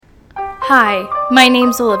Hi, my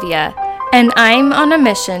name's Olivia, and I'm on a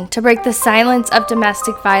mission to break the silence of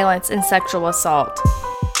domestic violence and sexual assault.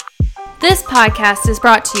 This podcast is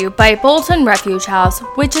brought to you by Bolton Refuge House,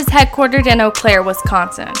 which is headquartered in Eau Claire,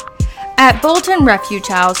 Wisconsin. At Bolton Refuge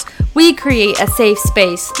House, we create a safe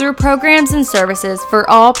space through programs and services for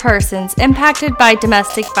all persons impacted by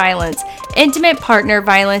domestic violence, intimate partner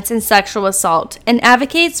violence, and sexual assault, and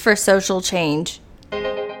advocates for social change.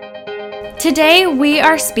 Today, we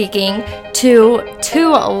are speaking to two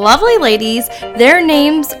lovely ladies. Their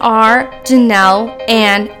names are Janelle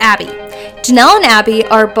and Abby. Janelle and Abby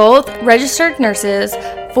are both registered nurses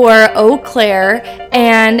for Eau Claire,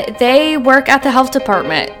 and they work at the health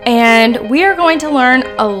department. And we are going to learn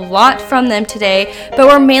a lot from them today, but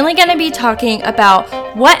we're mainly going to be talking about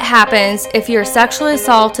what happens if you're sexually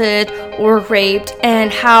assaulted or raped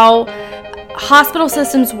and how hospital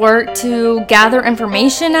systems work to gather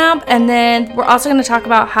information up, and then we're also going to talk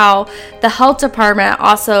about how the health department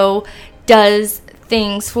also does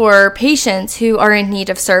things for patients who are in need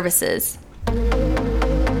of services.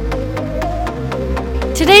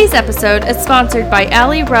 Today's episode is sponsored by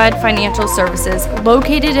Allie Rudd Financial Services,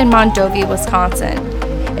 located in Mondovi, Wisconsin.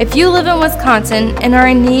 If you live in Wisconsin and are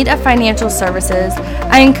in need of financial services,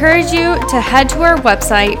 I encourage you to head to our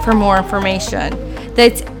website for more information.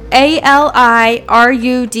 That's ALIRUD.com.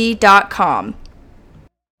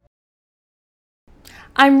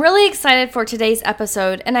 I'm really excited for today's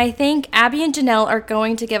episode, and I think Abby and Janelle are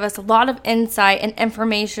going to give us a lot of insight and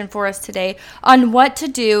information for us today on what to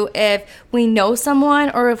do if we know someone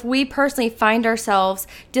or if we personally find ourselves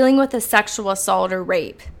dealing with a sexual assault or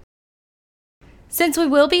rape. Since we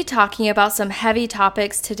will be talking about some heavy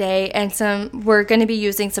topics today and we're going to be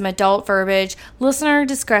using some adult verbiage, listener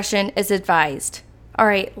discretion is advised. All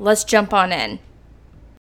right, let's jump on in.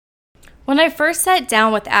 When I first sat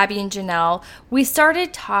down with Abby and Janelle, we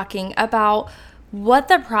started talking about what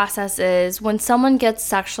the process is when someone gets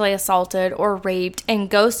sexually assaulted or raped and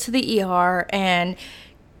goes to the ER and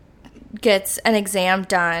gets an exam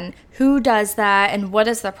done. Who does that and what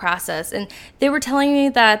is the process? And they were telling me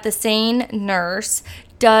that the SANE nurse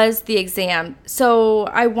does the exam. So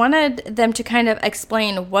I wanted them to kind of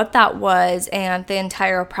explain what that was and the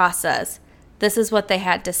entire process. This is what they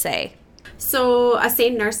had to say. So a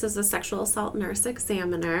SANE nurse is a sexual assault nurse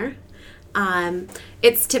examiner.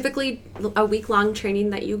 It's typically a week-long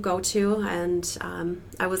training that you go to, and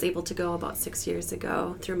I was able to go about 6 years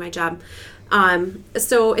ago through my job.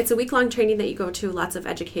 So it's a week-long training that you go to, lots of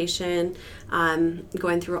education,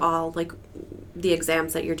 going through all like the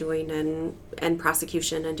exams that you're doing and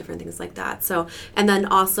prosecution and different things like that. So, and then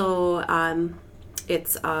also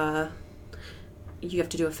it's you have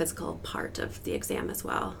to do a physical part of the exam as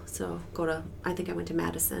well. So I think I went to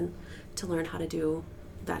Madison to learn how to do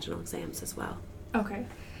vaginal exams as well. Okay.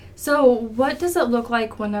 So what does it look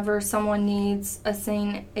like whenever someone needs a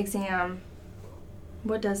SANE exam?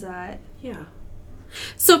 What does that? Yeah.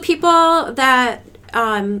 So people that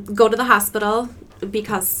go to the hospital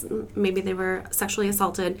because maybe they were sexually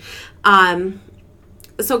assaulted,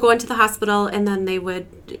 so go into the hospital and then they would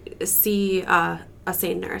see a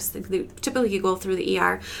SANE nurse. They typically go through the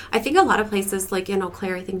ER. I think a lot of places like in Eau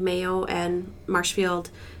Claire, I think Mayo and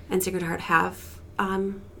Marshfield and Sacred Heart have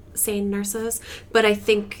SANE nurses, but I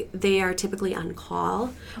think they are typically on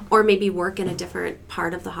call or maybe work in a different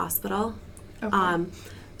part of the hospital. Okay.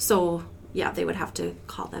 So yeah, they would have to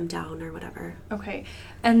call them down or whatever. Okay.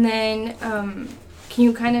 And then can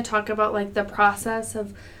you kind of talk about like the process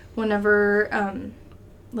of whenever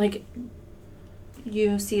like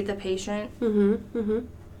you see the patient, and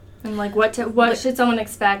like what should someone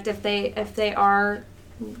expect if they are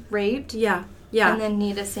raped? Yeah. And then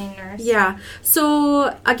need a SANE nurse. Yeah.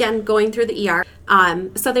 So again, going through the ER.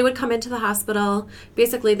 So they would come into the hospital.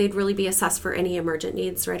 Basically, they'd really be assessed for any emergent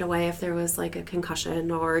needs right away. If there was like a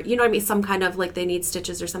concussion or some kind of like they need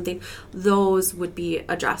stitches or something, those would be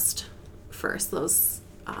addressed first. Those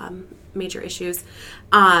major issues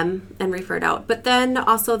and referred out. But then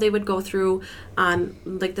also they would go through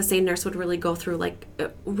like the SANE nurse would really go through like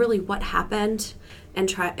really what happened and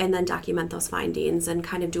then document those findings and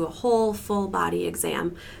kind of do a whole full body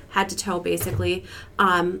exam, head to toe basically.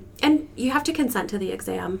 And you have to consent to the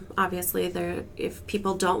exam. Obviously, if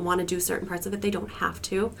people don't want to do certain parts of it, they don't have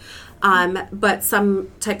to. But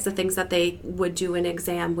some types of things that they would do in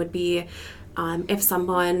exam would be if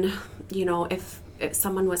someone, if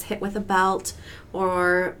someone was hit with a belt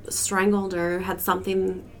or strangled or had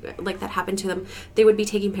something like that happen to them, they would be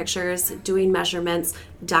taking pictures, doing measurements,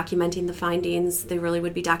 documenting the findings. They really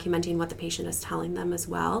would be documenting what the patient is telling them as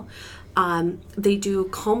well. They do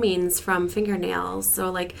combings from fingernails.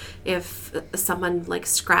 So like if someone like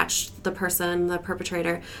scratched the person, the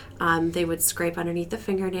perpetrator, they would scrape underneath the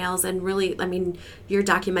fingernails. And really, I mean, you're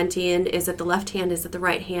documenting, is it the left hand, is it the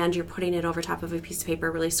right hand? You're putting it over top of a piece of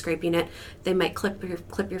paper, really scraping it. They might clip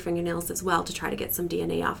your fingernails as well to try to get some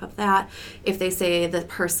DNA off of that. If they say the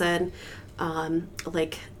person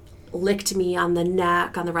like licked me on the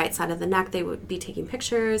neck, on the right side of the neck, they would be taking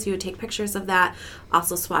pictures. You would take pictures of that,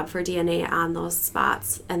 also swab for DNA on those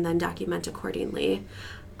spots, and then document accordingly.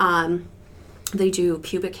 They do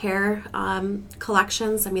pubic hair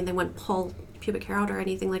collections. I mean, they wouldn't pull pubic hair out or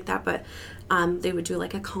anything like that, but they would do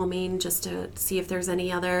like a combing just to see if there's any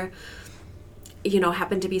other,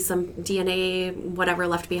 happen to be some DNA, whatever,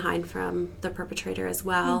 left behind from the perpetrator as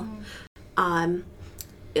well.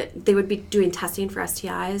 They would be doing testing for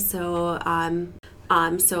STIs, so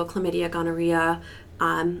chlamydia, gonorrhea.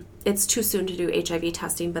 It's too soon to do HIV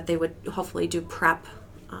testing, but they would hopefully do PrEP,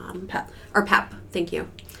 PEP. Thank you,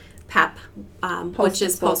 PEP, which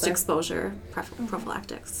is post-exposure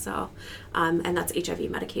prophylactics. So, and that's HIV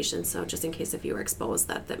medication. So just in case if you were exposed,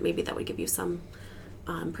 that maybe that would give you some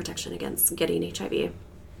protection against getting HIV.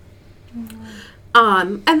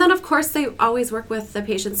 And then, of course, they always work with the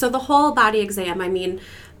patient. So the whole body exam, I mean,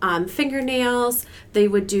 fingernails, they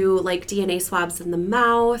would do like DNA swabs in the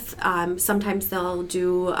mouth. Sometimes they'll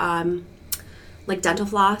do like dental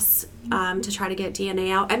floss to try to get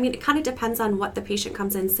DNA out. I mean, it kind of depends on what the patient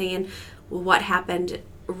comes in saying, what happened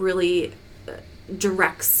really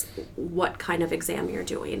directs what kind of exam you're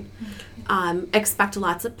doing. Expect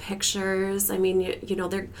lots of pictures. I mean,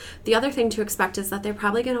 the other thing to expect is that they're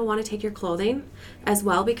probably going to want to take your clothing as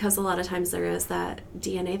well, because a lot of times there is that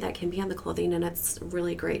DNA that can be on the clothing, and it's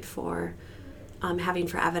really great for having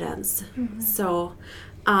for evidence. So,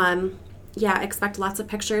 expect lots of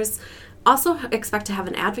pictures. Also expect to have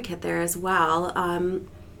an advocate there as well,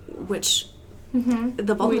 which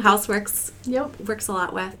the Bolton House works a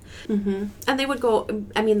lot with. And they would go,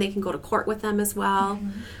 I mean, they can go to court with them as well.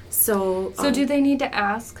 So do they need to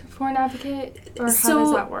ask for an advocate, or how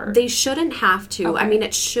does that work? They shouldn't have to. I mean,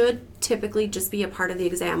 it should typically just be a part of the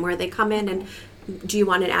exam where they come in and, do you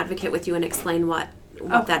want an advocate with you, and explain what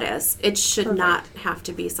that is. It should not have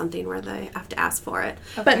to be something where they have to ask for it.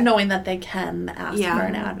 But knowing that they can ask for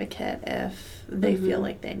an advocate if they feel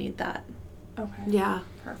like they need that. Okay. Yeah.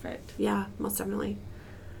 Perfect. Yeah, most definitely.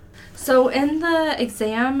 So in the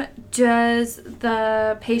exam, does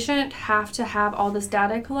the patient have to have all this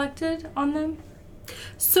data collected on them?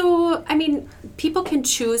 So, I mean, people can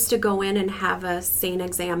choose to go in and have a SANE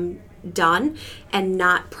exam done and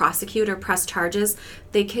not prosecute or press charges.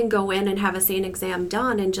 They can go in and have a SANE exam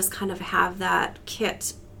done and just kind of have that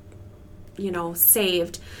kit,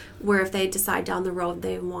 saved, where if they decide down the road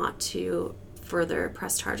they want to further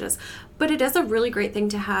press charges. But it is a really great thing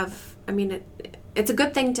to have. I mean, it's a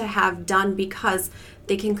good thing to have done, because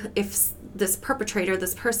they can, if this perpetrator,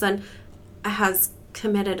 this person has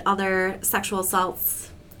committed other sexual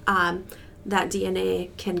assaults, that DNA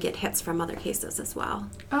can get hits from other cases as well.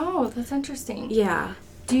 Oh, that's interesting. Yeah.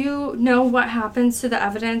 Do you know what happens to the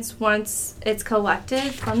evidence once it's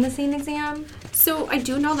collected from the SANE exam? So I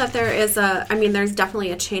do know that there is there's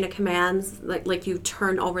definitely a chain of commands, like you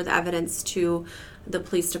turn over the evidence to the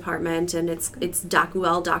police department, and it's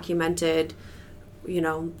well documented,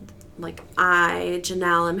 like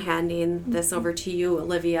Janelle, am handing this over to you,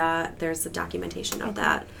 Olivia. There's a documentation of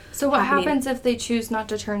that. So what happens if they choose not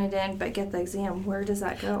to turn it in but get the exam? Where does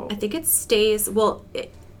that go? I think it stays,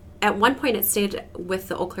 at one point it stayed with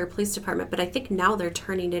the Eau Claire Police Department, but I think now they're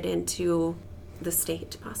turning it into the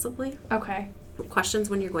state, possibly. Okay. Questions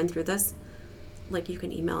when you're going through this, like, you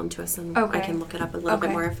can email them to us, and I can look it up a little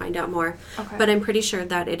bit more and find out more. Okay. But I'm pretty sure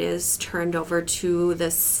that it is turned over to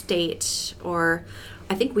the state, or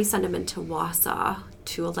I think we send them into Wausau,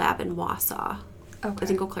 to a lab in Wausau. Okay. I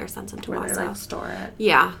think Eau Claire sends them to Wausau. Where they store it.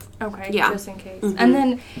 Yeah. Okay, just in case. And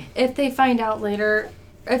then if they find out later,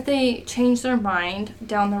 if they change their mind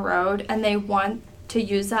down the road and they want to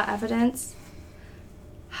use that evidence,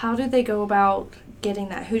 how do they go about getting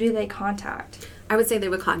that? Who do they contact? I would say they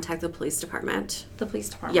would contact the police department. The police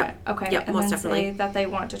department? Yeah. Okay. Yeah, and most then definitely. say that they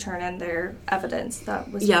want to turn in their evidence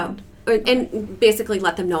that was found. And basically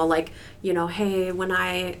let them know, like, hey, when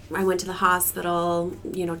I went to the hospital,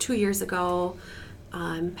 2 years ago,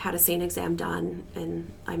 had a SANE exam done,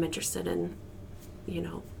 and I'm interested in,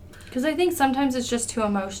 Because I think sometimes it's just too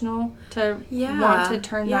emotional to want to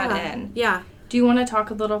turn that in. Yeah. Do you want to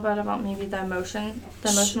talk a little bit about maybe the emotional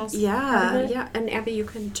part of it? Yeah. And Abby, you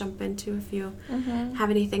can jump into if you have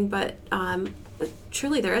anything. But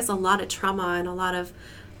truly, there is a lot of trauma and a lot of,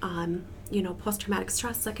 post-traumatic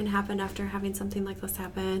stress that can happen after having something like this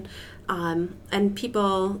happen. And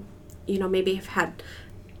people, maybe have had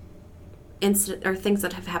things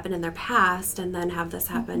that have happened in their past and then have this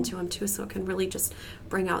happen to them too, so it can really just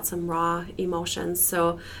bring out some raw emotions.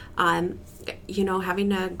 So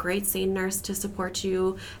having a great SANE nurse to support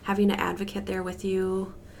you, having an advocate there with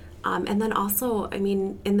you, and then also,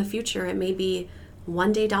 in the future, it may be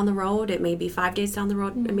one day down the road, it may be 5 days down the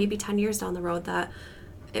road, it may be 10 years down the road that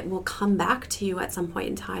it will come back to you at some point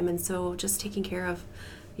in time. And so just taking care of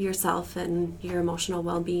yourself and your emotional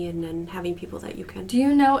well-being and having people that you can. Do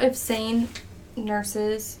you know if SANE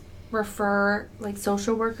nurses refer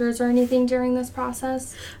social workers or anything during this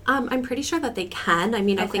process? I'm pretty sure that they can.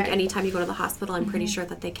 I think anytime you go to the hospital, I'm pretty sure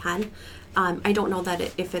that they can. I don't know that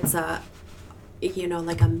if it's a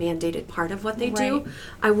mandated part of what they do.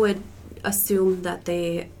 I would assume that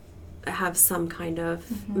they have some kind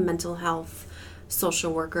of mental health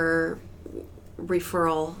social worker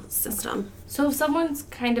referral system. So if someone's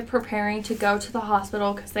kind of preparing to go to the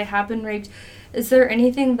hospital because they have been raped, is there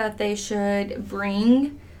anything that they should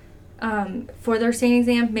bring for their SANE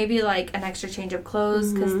exam? Maybe an extra change of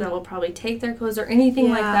clothes, because they'll probably take their clothes, or anything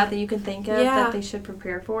like that you can think of that they should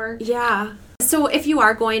prepare for? Yeah. So if you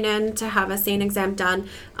are going in to have a SANE exam done,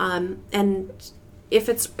 and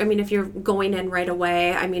if you're going in right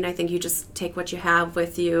away, I think you just take what you have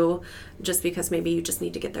with you, just because maybe you just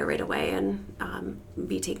need to get there right away and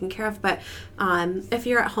be taken care of. But if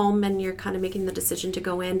you're at home and you're kind of making the decision to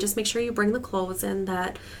go in, just make sure you bring the clothes in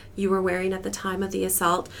that you were wearing at the time of the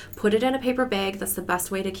assault. Put it in a paper bag. That's the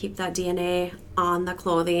best way to keep that DNA on the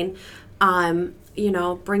clothing.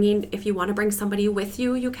 If you want to bring somebody with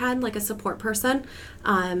you, you can, like a support person.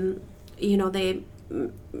 They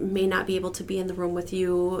may not be able to be in the room with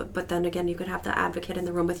you, but then again, you could have the advocate in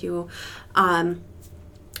the room with you,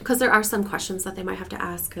 because there are some questions that they might have to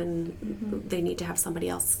ask, and they need to have somebody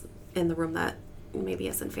else in the room that maybe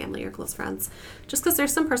isn't family or close friends, just because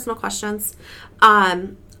there's some personal questions.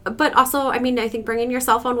 But also, I think bringing your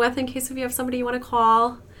cell phone with in case if you have somebody you want to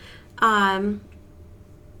call.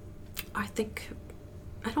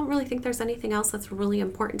 I don't really think there's anything else that's really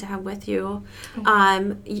important to have with you.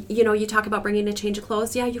 You talk about bringing a change of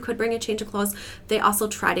clothes. Yeah, you could bring a change of clothes. They also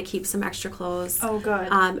try to keep some extra clothes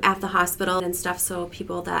at the hospital and stuff, so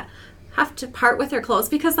people that have to part with their clothes,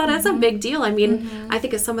 because that is a big deal. I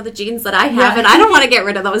think of some of the jeans that I have, and I don't want to get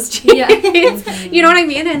rid of those jeans. You know what I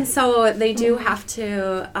mean? And so they do have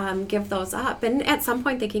to give those up, and at some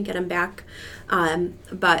point they can get them back.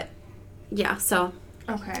 But yeah, so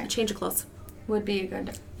change of clothes would be a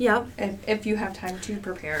good. Yeah. If you have time to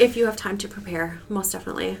prepare. If you have time to prepare, most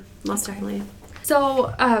definitely. Definitely.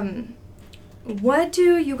 So, what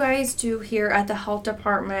do you guys do here at the health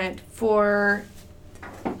department for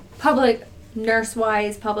public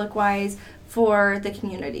wise, for the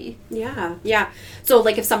community? Yeah. So,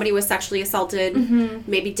 if somebody was sexually assaulted,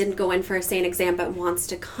 maybe didn't go in for a SANE exam, but wants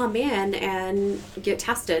to come in and get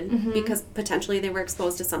tested because potentially they were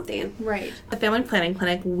exposed to something. Right. The Family Planning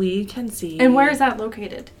Clinic, we can see... And where is that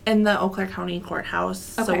located? In the Eau Claire County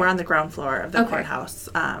Courthouse. Okay. So we're on the ground floor of the courthouse,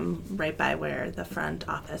 right by where the front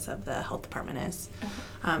office of the health department is.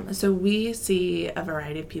 Okay. So we see a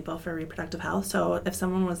variety of people for reproductive health. So if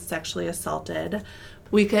someone was sexually assaulted,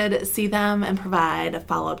 we could see them and provide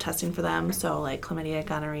follow-up testing for them, so chlamydia,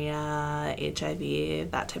 gonorrhea,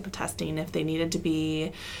 HIV, that type of testing. If they needed to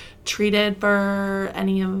be treated for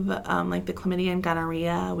any of the chlamydia and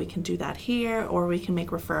gonorrhea, we can do that here, or we can make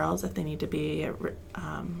referrals if they need to be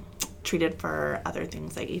treated for other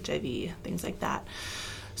things like HIV, things like that.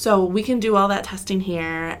 So we can do all that testing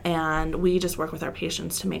here, and we just work with our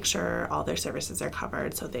patients to make sure all their services are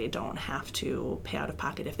covered so they don't have to pay out of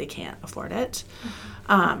pocket if they can't afford it.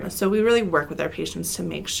 So we really work with our patients to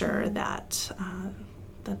make sure that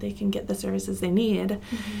that they can get the services they need.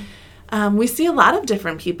 We see a lot of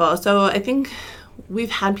different people. So I think we've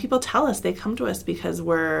had people tell us they come to us because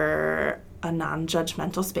we're a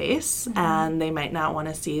non-judgmental space, and they might not want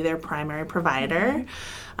to see their primary provider.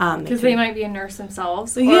 Because they might be a nurse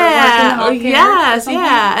themselves. Or and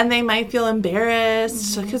they might feel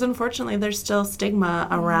embarrassed because unfortunately there's still stigma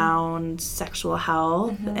around sexual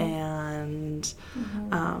health and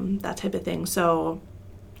that type of thing. So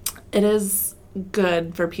it is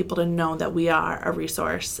good for people to know that we are a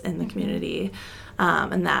resource in the community.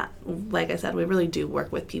 And that, like I said, we really do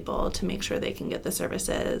work with people to make sure they can get the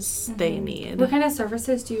services they need. What kind of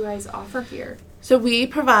services do you guys offer here? So we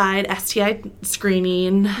provide STI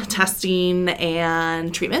screening, testing,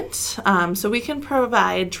 and treatment. So we can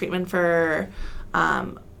provide treatment for,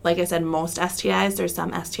 like I said, most STIs. There's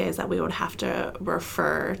some STIs that we would have to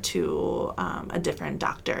refer to a different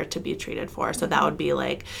doctor to be treated for. So that would be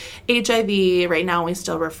like HIV. Right now we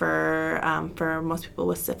still refer for most people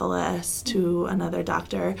with syphilis to another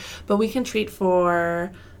doctor. But we can treat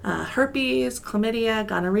for herpes, chlamydia,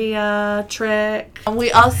 gonorrhea, trick.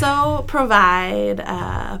 We also provide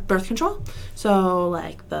birth control. So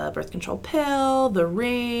like the birth control pill, the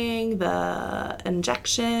ring, the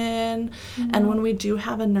injection. And when we do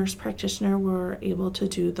have a nurse practitioner, we're able to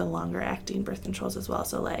do the longer acting birth controls as well.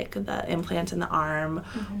 So like the implant in the arm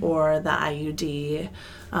or the IUD.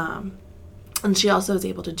 And she also is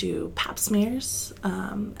able to do pap smears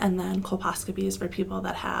and then colposcopies for people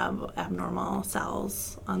that have abnormal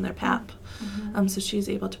cells on their pap. So she's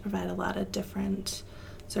able to provide a lot of different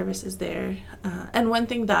services there. And one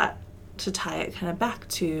thing that, to tie it kind of back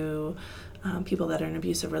to people that are in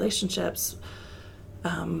abusive relationships,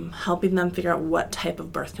 helping them figure out what type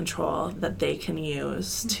of birth control that they can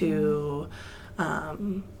use to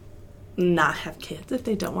not have kids if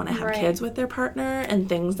they don't want to have kids with their partner, and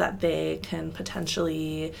things that they can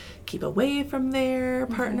potentially keep away from their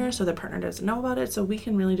partner so their partner doesn't know about it. So we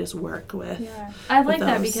can really just work with I like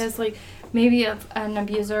that, because like maybe if an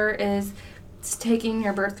abuser is taking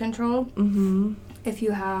your birth control, if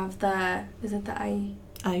you have the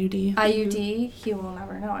IUD, he will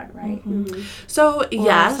never know it, right? So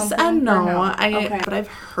yes and no. No? But I've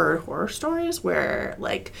heard horror stories where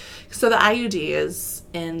so the IUD is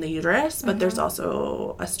in the uterus, but there's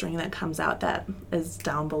also a string that comes out that is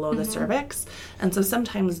down below the cervix, and so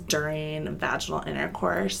sometimes during vaginal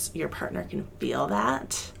intercourse your partner can feel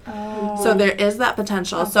that. So there is that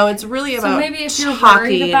potential. So it's really about maybe if you're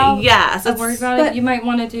worried about it, you might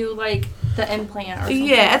want to do like the implant or something.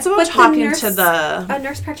 Yeah, it's about talking to a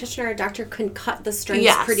nurse practitioner or a doctor can cut the strings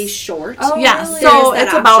pretty short. Really? So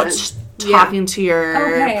it's about talking to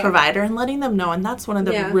your provider and letting them know, and that's one of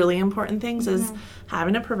the really important things is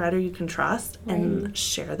having a provider you can trust and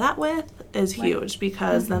share that with is huge,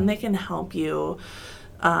 because then they can help you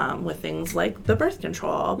with things like the birth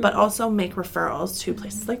control, but also make referrals to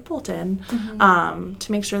places like Bolton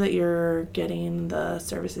to make sure that you're getting the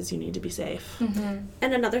services you need to be safe.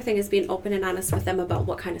 And another thing is being open and honest with them about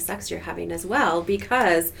what kind of sex you're having as well,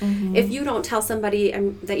 because if you don't tell somebody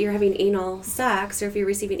that you're having anal sex, or if you're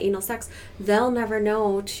receiving anal sex, they'll never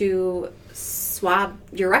know to swab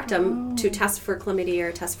your rectum to test for chlamydia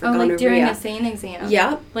or test for gonorrhea. Like during a SANE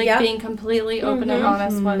exam. Being completely open and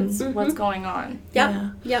honest what's going on.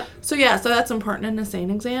 So that's important in a SANE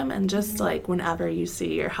exam, and just like whenever you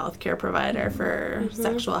see your healthcare provider for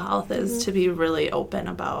sexual health is to be really open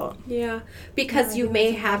about. Because you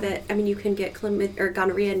may have it, you can get chlamydia or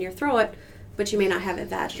gonorrhea in your throat, but you may not have it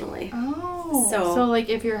vaginally. So like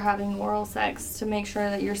if you're having oral sex, to make sure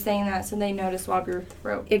that you're saying that so they know to swab your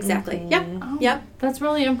throat. Exactly. Yep. That's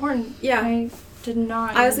really important. I did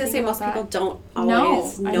not. I was going to say most people don't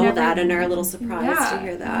always know that and are a little surprised to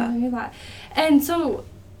hear that. I knew that. And so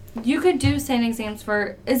you could do SANE exams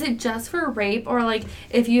for, is it just for rape, or like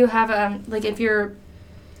if you have if you're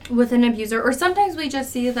with an abuser, or sometimes we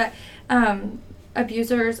just see that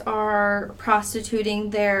abusers are prostituting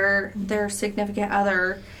their significant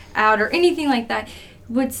other out or anything like that.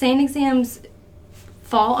 Would SANE exams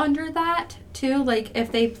fall under that too? Like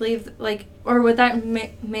if they believe or would that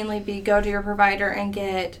mainly be go to your provider and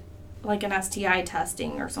get like an STI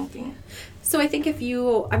testing or something? So I think if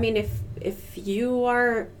you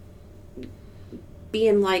are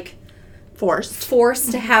being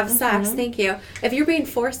forced to have sex, thank you. If you're being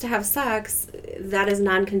forced to have sex, that is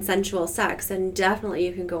non-consensual sex, and definitely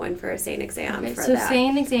you can go in for a SANE exam for so that. So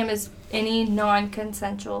SANE exam is any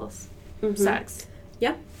non-consensual sex.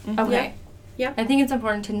 Yep. Okay. Yep. I think it's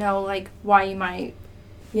important to know why you might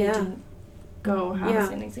need to go have a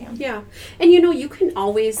SANE exam. Yeah. And you can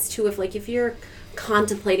always too, if you're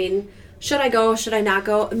contemplating, should I go, should I not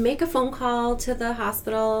go, make a phone call to the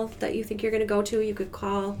hospital that you think you're going to go to. You could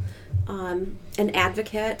call an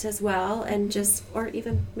advocate as well, and or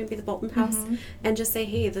even maybe the Bolton House, and just say,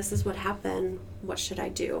 hey, this is what happened, what should I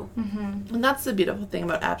do? And that's the beautiful thing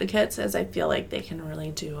about advocates, is I feel like they can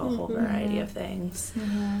really do a whole variety of things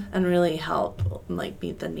and really help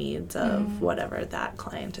meet the needs of whatever that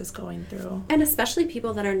client is going through. And especially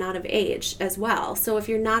people that are not of age as well. So if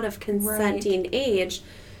you're not of consenting age,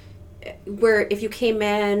 where if you came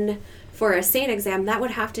in for a SANE exam, that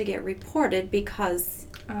would have to get reported because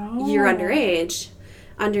you're underage,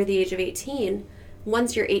 under the age of 18.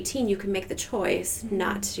 once you're 18, you can make the choice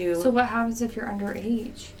not to. So what happens if you're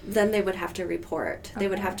underage? Then they would have to report. They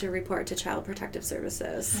would have to report to Child Protective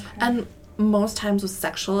Services. Okay. And most times with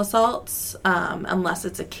sexual assaults, unless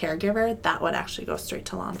it's a caregiver, that would actually go straight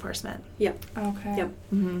to law enforcement. Yep. Okay. Yep.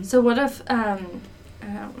 Mm-hmm. So what if, I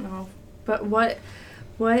don't know, but what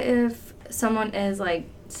if someone is like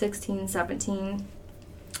 16, 17,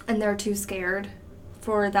 and they're too scared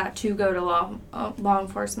for that to go to law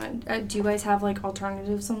enforcement? Do you guys have like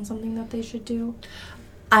alternatives on something that they should do?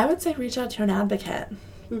 I would say reach out to an advocate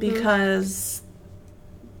because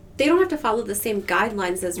they don't have to follow the same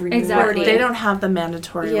guidelines as reporting. Exactly. They don't have the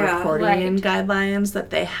mandatory reporting right. guidelines that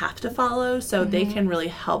they have to follow, so they can really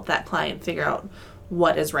help that client figure out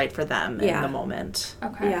what is right for them in the moment.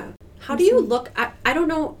 Okay. Yeah. How do you look? I don't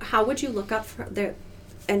know. How would you look up for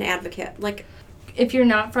an advocate? Like, if you're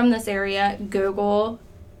not from this area, Google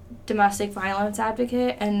domestic violence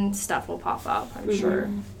advocate and stuff will pop up, I'm sure.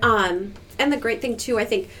 And the great thing too, I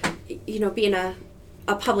think, being a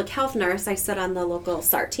public health nurse, I sit on the local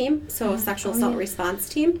SART team, so sexual assault response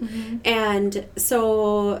team. And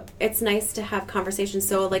so it's nice to have conversations.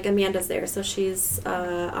 So like Amanda's there, so she's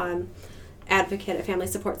advocate at Family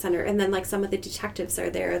Support Center, and then like some of the detectives are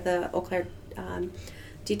there, the Eau Claire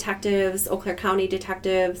detectives, Eau Claire County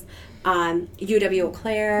detectives, UW Eau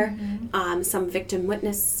Claire, some victim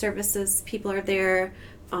witness services people are there,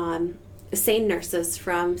 SANE nurses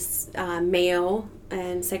from Mayo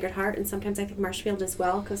and Sacred Heart, and sometimes I think Marshfield as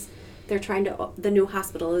well, because they're the new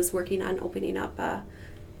hospital is working on opening up a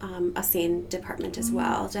SANE department as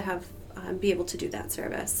well to have be able to do that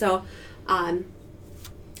service. So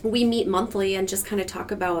we meet monthly and just kind of talk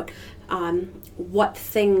about what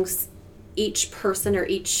things each person or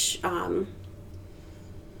each,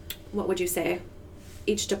 what would you say,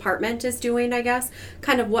 each department is doing, I guess.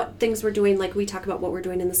 Kind of what things we're doing, like we talk about what we're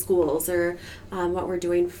doing in the schools or what we're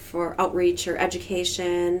doing for outreach or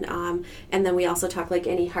education. And then we also talk like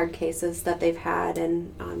any hard cases that they've had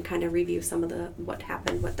and kind of review some of what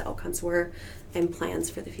happened, what the outcomes were, and plans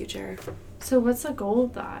for the future. So what's the goal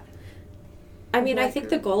of that? I mean, I think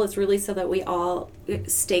the goal is really so that we all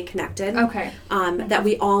stay connected. Okay. That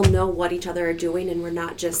we all know what each other are doing and we're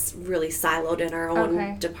not just really siloed in our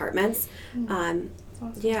own departments.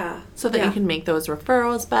 Yeah. So that you can make those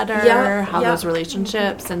referrals better, have those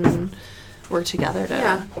relationships, and work together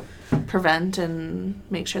to prevent and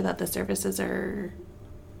make sure that the services are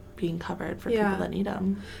being covered for people that need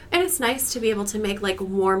them. And it's nice to be able to make like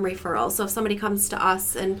warm referrals. So if somebody comes to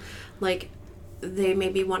us and like they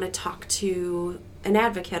maybe want to talk to an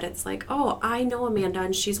advocate, it's like, oh, I know Amanda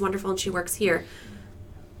and she's wonderful and she works here.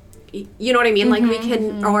 You know what I mean? Like we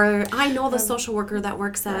can, or I know the social worker that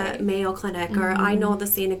works at Mayo Clinic, or I know the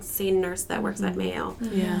SANE nurse that works at Mayo.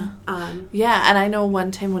 Yeah. And I know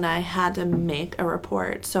one time when I had to make a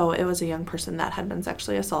report, so it was a young person that had been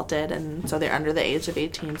sexually assaulted, and so they're under the age of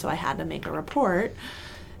 18, so I had to make a report.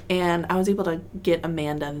 And I was able to get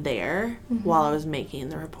Amanda there while I was making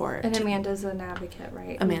the report. And Amanda's an advocate,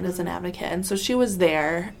 right? Amanda's an advocate. And so she was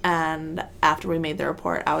there, and after we made the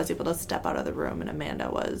report, I was able to step out of the room, and Amanda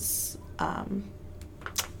was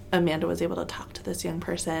able to talk to this young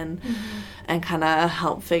person and kind of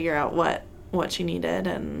help figure out what she needed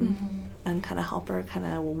and kind of help her kind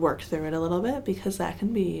of work through it a little bit, because that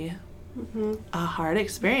can be a hard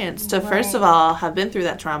experience to first of all have been through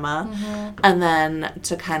that trauma and then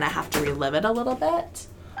to kind of have to relive it a little bit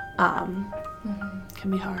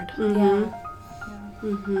can be hard.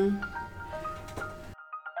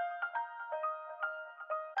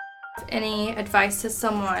 Any advice to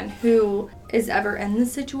someone who is ever in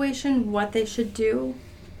this situation, what they should do?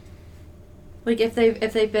 Like if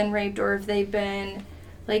they've been raped, or if they've been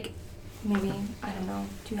like, maybe, I don't know,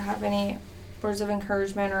 do you have any words of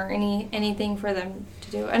encouragement or anything for them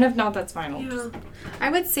to do? And if not, that's fine.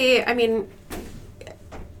 I would say, I mean,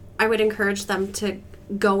 I would encourage them to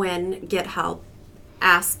go in, get help,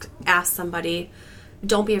 ask somebody.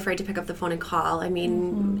 Don't be afraid to pick up the phone and call. I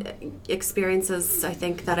mean, experiences I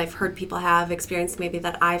think that I've heard people have, experience maybe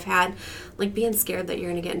that I've had, like being scared that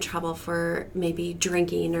you're going to get in trouble for maybe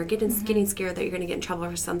drinking, or getting scared that you're going to get in trouble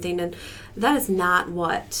for something, and that is not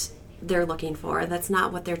what they're looking for. That's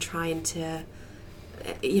not what they're trying to,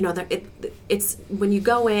 it's when you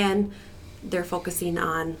go in, they're focusing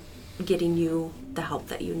on getting you the help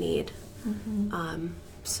that you need.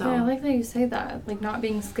 So yeah, I like that you say that, like not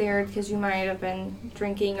being scared because you might have been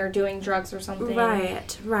drinking or doing drugs or something,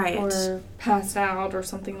 right, or passed out or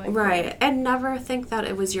something like that, right. And never think that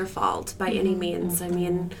it was your fault by any means. I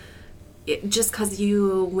mean, just because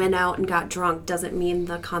you went out and got drunk doesn't mean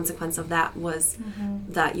the consequence of that was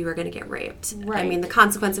that you were going to get raped. Right. I mean, the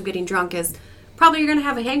consequence of getting drunk is probably you're going to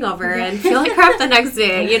have a hangover and feel like crap the next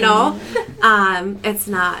day, you know? It's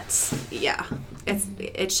not,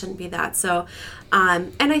 it shouldn't be that. So,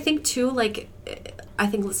 and I think too, like, I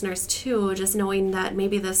think listeners too, just knowing that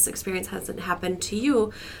maybe this experience hasn't happened to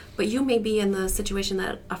you, but you may be in the situation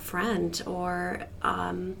that a friend or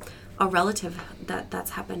a relative that's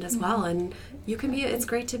happened as well, and you can be. It's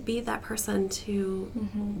great to be that person to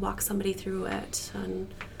walk somebody through it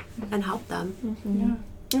and help them. Yeah.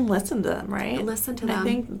 And listen to them, right? Listen to them. I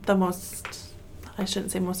think I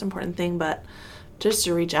shouldn't say most important thing, but just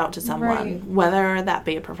to reach out to someone, whether that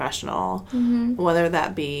be a professional, whether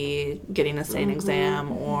that be getting a state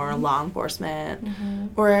exam or law enforcement,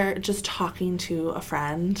 or just talking to a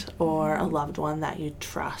friend or a loved one that you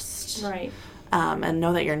trust. Right. And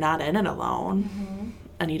know that you're not in it alone.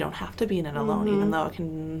 And you don't have to be in it alone, even though it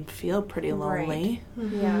can feel pretty lonely.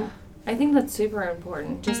 Right. Yeah. I think that's super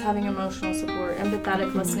important, just having emotional support,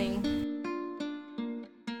 empathetic listening.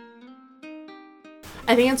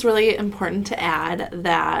 I think it's really important to add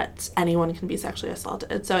that anyone can be sexually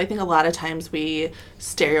assaulted. So I think a lot of times we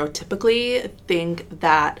stereotypically think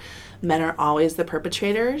that men are always the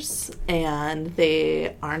perpetrators and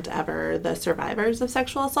they aren't ever the survivors of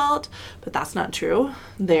sexual assault, but that's not true.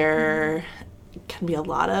 There can be a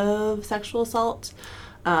lot of sexual assault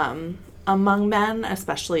among men,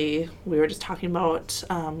 especially we were just talking about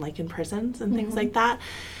like in prisons and things like that.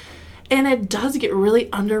 And it does get really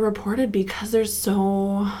underreported because there's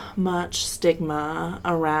so much stigma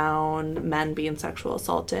around men being sexual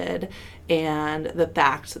assaulted and the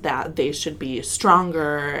fact that they should be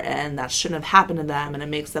stronger and that shouldn't have happened to them and it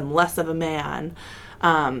makes them less of a man,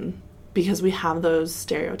 because we have those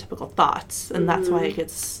stereotypical thoughts, and that's why it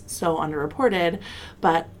gets so underreported.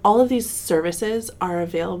 But all of these services are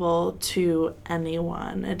available to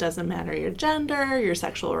anyone. It doesn't matter your gender, your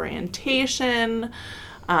sexual orientation.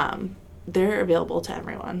 They're available to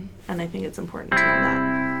everyone, and I think it's important to know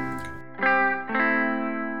that.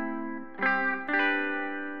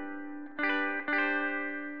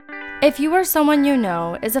 If you or someone you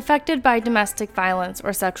know is affected by domestic violence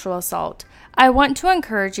or sexual assault, I want to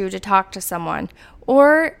encourage you to talk to someone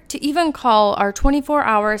or to even call our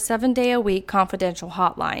 24-hour, 7-day-a-week confidential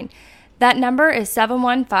hotline. That number is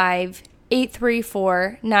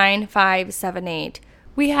 715-834-9578.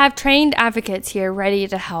 We have trained advocates here ready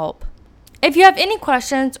to help. If you have any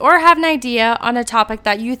questions or have an idea on a topic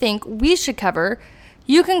that you think we should cover,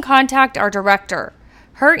 you can contact our director.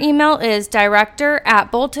 Her email is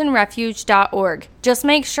director@boltonrefuge.org. Just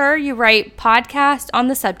make sure you write podcast on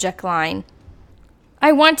the subject line.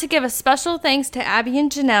 I want to give a special thanks to Abby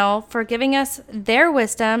and Janelle for giving us their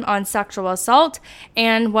wisdom on sexual assault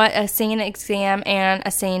and what a SANE exam and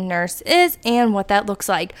a SANE nurse is and what that looks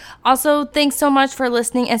like. Also, thanks so much for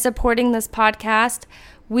listening and supporting this podcast.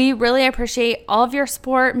 We really appreciate all of your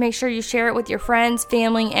support. Make sure you share it with your friends,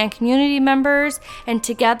 family, and community members. And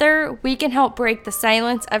together, we can help break the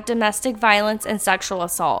silence of domestic violence and sexual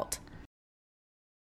assault.